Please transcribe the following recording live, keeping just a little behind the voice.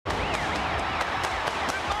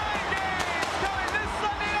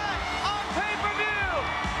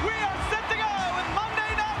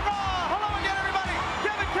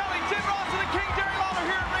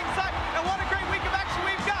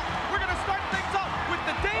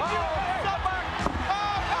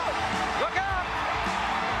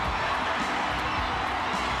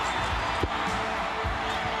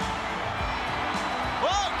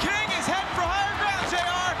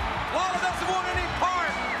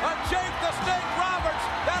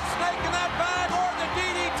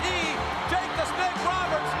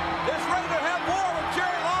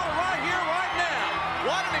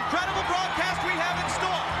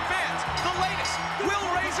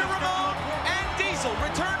Diesel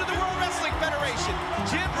return to the World Wrestling Federation.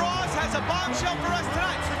 Jim Ross has a bombshell for us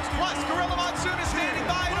tonight. Plus, Gorilla Monsoon is standing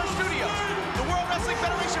by in our studios. The World Wrestling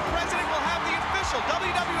Federation president will have the official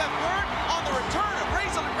WWF word on the return of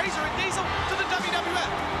Razor and Diesel to the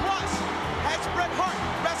WWF. Plus, has Bret Hart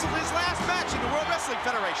wrestled his last match in the World Wrestling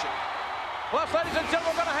Federation? Plus, ladies and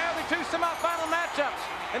gentlemen, we're going to have the two semifinal matchups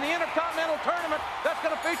in the Intercontinental Tournament. That's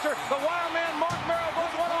going to feature the Wild Man Mark Merrill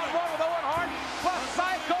going one-on-one with Owen Hart, plus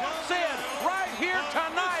Psycho Sid right here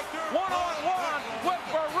tonight, one-on-one with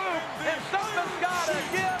Farouk, and something's got to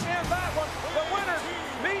give in that one. The winners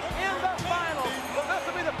meet in the finals. Well, this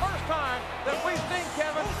will be the first time that we've seen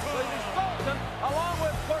Kevin, the Sultan, along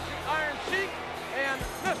with, of course, the Iron Sheik and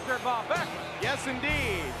Mr. Bob Baklund. Yes,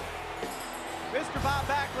 indeed. Mr. Bob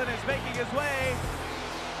Baklund is making his way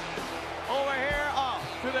over here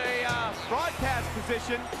to the broadcast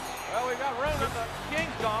position. Well, we've got room at the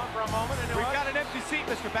King's gone for a moment. We've got an empty seat,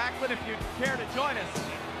 Mr. Baklund, if you'd care to join us.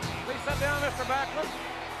 Please sit down, Mr. Baklund.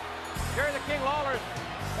 Jerry the King Lawler is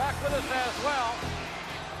back with us as well.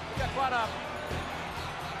 We've got quite an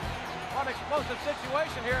explosive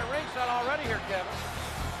situation here at ringside already here, Kevin.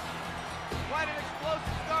 Quite an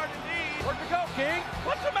explosive start indeed. Where'd you go, King?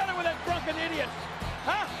 What's the matter with that drunken idiot?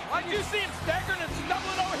 Huh? Did you see him staggering and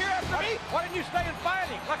stumbling over here after me? Why didn't you stay and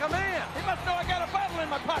fighting like a man? He must know I got a bottle in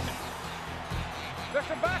my pocket.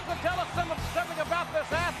 Mr. Baklund, tell us something about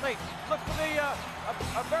this athlete. Looks to be a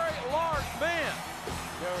very large man.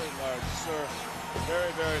 Very large, sir.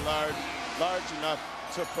 Very, very large. Large enough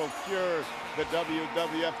to procure the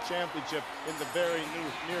WWF Championship in the very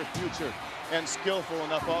near future. And skillful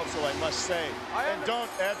enough also, I must say. And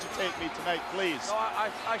don't agitate me tonight, please. No,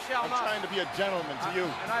 I shall not. I'm trying to be a gentleman to you.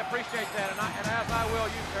 And I appreciate that, and as I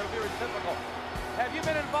will, it'll be reciprocal. Have you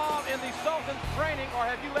been involved in the Sultan's training, or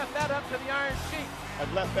have you left that up to the Iron Sheik?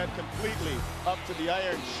 I've left that completely up to the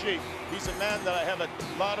Iron Sheik. He's a man that I have a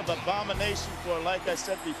lot of abomination for, like I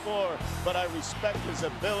said before, but I respect his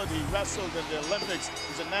ability. He wrestled in the Olympics.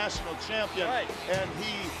 He's a national champion, right, and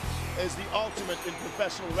he is the ultimate in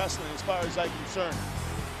professional wrestling as far as I'm concerned.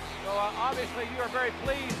 So obviously you are very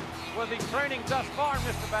pleased with the training thus far,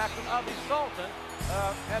 Mr. Baklund, of the Sultan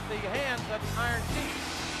at the hands of the Iron Sheik.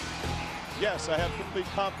 Yes, I have complete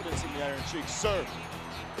confidence in the Iron Sheik, sir.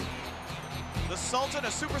 The Sultan, a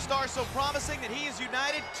superstar so promising that he has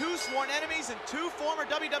united two sworn enemies and two former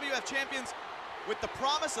WWF champions with the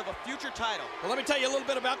promise of a future title. Well, let me tell you a little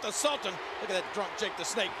bit about the Sultan. Look at that drunk Jake the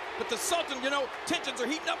Snake. But the Sultan, you know, tensions are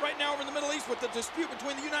heating up right now over in the Middle East with the dispute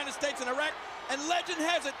between the United States and Iraq. And legend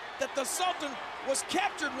has it that the Sultan was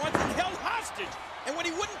captured once and held hostage. And when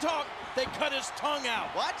he wouldn't talk, they cut his tongue out.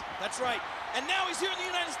 What? That's right. And now he's here in the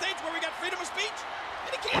United States where we got freedom of speech,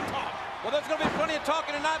 and he can't talk. Well, there's going to be plenty of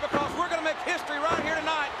talking tonight because we're going to make history right here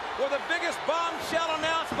tonight with the biggest bombshell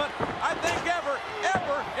announcement, I think, ever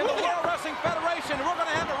in the World Wrestling Federation. And we're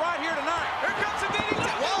going to have it right here tonight. Here comes the DDT.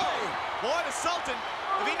 Whoa! Boy, the Sultan,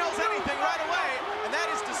 if he knows anything right away, and that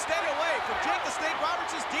is to stay away from Jake the Snake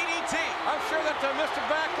Roberts' DDT. I'm sure that Mr.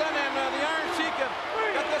 Baklund and the Iron Sheik have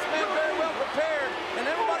got this man very well prepared, and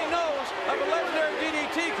everybody knows of the legendary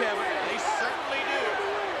DDT, Kevin. They certainly do.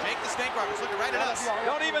 Jake the Snake Roberts looking right at us.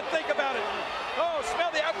 Don't even think about it. Oh,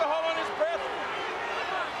 smell the alcohol on his breath.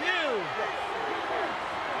 Phew.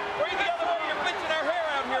 Breathe the other way. You're pinching our hair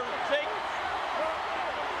out here, Jake.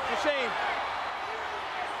 It's a shame.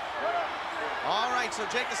 All right, so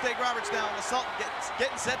Jake the Snake Roberts now, and the Sultan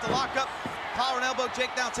getting set to lock up. Collar and elbow,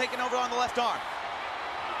 Jake now taking over on the left arm.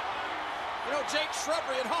 You know, Jake's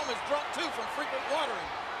shrubbery at home is drunk too from frequent watering.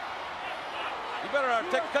 You better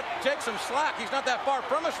cut Jake some slack. He's not that far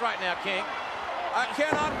from us right now, King. I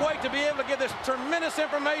cannot wait to be able to give this tremendous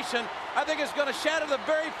information. I think it's going to shatter the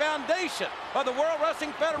very foundation of the World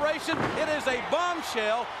Wrestling Federation. It is a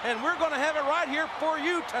bombshell, and we're going to have it right here for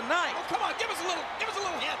you tonight. Oh, come on, give us a little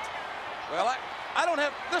hint. Well, I don't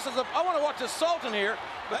have, I want to watch the Sultan here,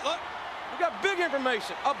 but look, we got big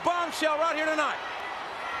information, a bombshell right here tonight.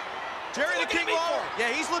 Jerry the King Lawler.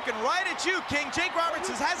 Yeah, he's looking right at you, King. Jake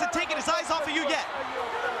Roberts hasn't taken his eyes off of you yet.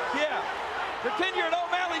 Yeah. Pretend you're at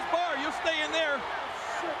O'Malley's bar. You'll stay in there.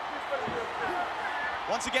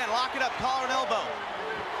 Once again, lock it up, collar and elbow.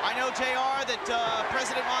 I know, JR, that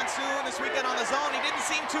President Monsoon this weekend on the Zone, he didn't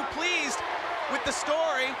seem too pleased with the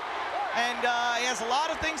story. And he has a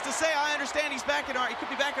lot of things to say. I understand he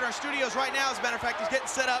could be back in our studios right now. As a matter of fact, he's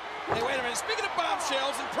getting set up. Hey, wait a minute. Speaking of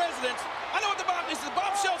bombshells and presidents, I know what the bomb is. The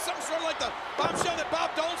bombshell is something sort of like the bombshell that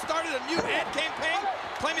Bob Dole started a new ad campaign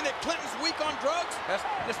claiming that Clinton's weak on drugs.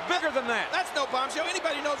 It's bigger than that. That's no bombshell.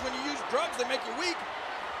 Anybody knows when you use drugs, they make you weak.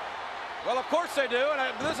 Well, of course they do, and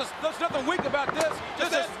there's nothing weak about this.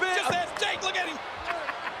 Just ask Jake. Look at him.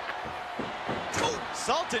 Oh,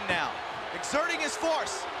 Sultan now, exerting his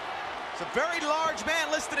force. It's a very large man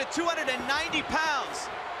listed at 290 pounds.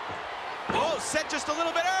 Oh, set just a little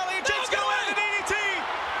bit early. Jake's gonna land an DDT.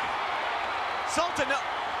 Sultan, no.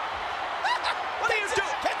 What are you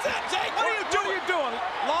doing? Catch that, Jake. What are you doing? What are you doing,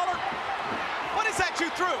 Lawler? What is that you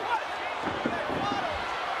threw?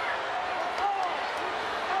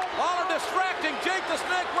 Lawler distracting Jake the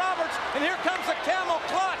Snake Roberts, and here comes a camel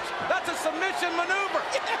clutch. That's a submission maneuver.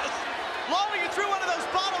 Yes. Lawler, you threw one of those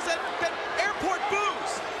bottles at airport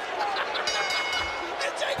booze.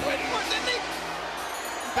 And Jake went for it, didn't he?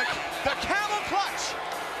 The camel clutch.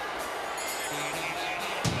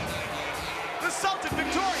 The Sultan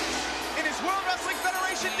victorious in his World Wrestling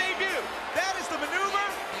Federation debut. That is the maneuver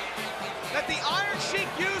that the Iron Sheik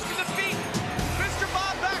used to defeat Mr.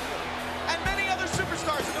 Bob Baklund and many other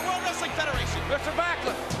superstars in the World Wrestling Federation. Mr.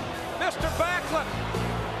 Baklund, Mr. Baklund,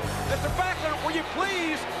 Mr. Baklund, were you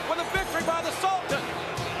pleased with the victory by the Sultan?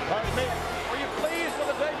 Pardon me? Were you pleased with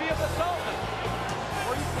the debut of the Sultan?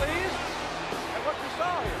 Were you pleased at what you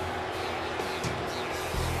saw here?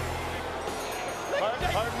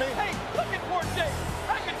 Pardon me? Hey, look at poor Jake.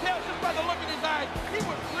 I could tell just by the look in his eyes, he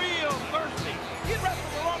was real thirsty. He'd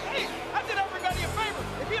wrestled a long time. Hey, I did everybody a favor.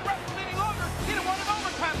 If he'd wrestled any longer, he'd have won an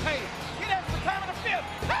overtime pay. He'd have the time of the fifth.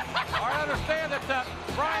 I understand that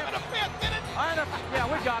Brian... Time of the fifth, did it? Yeah,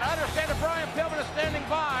 we got it. I understand that Brian Pillman is standing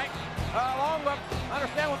by, along with, I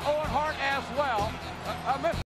understand, with Owen Hart as well. Mr.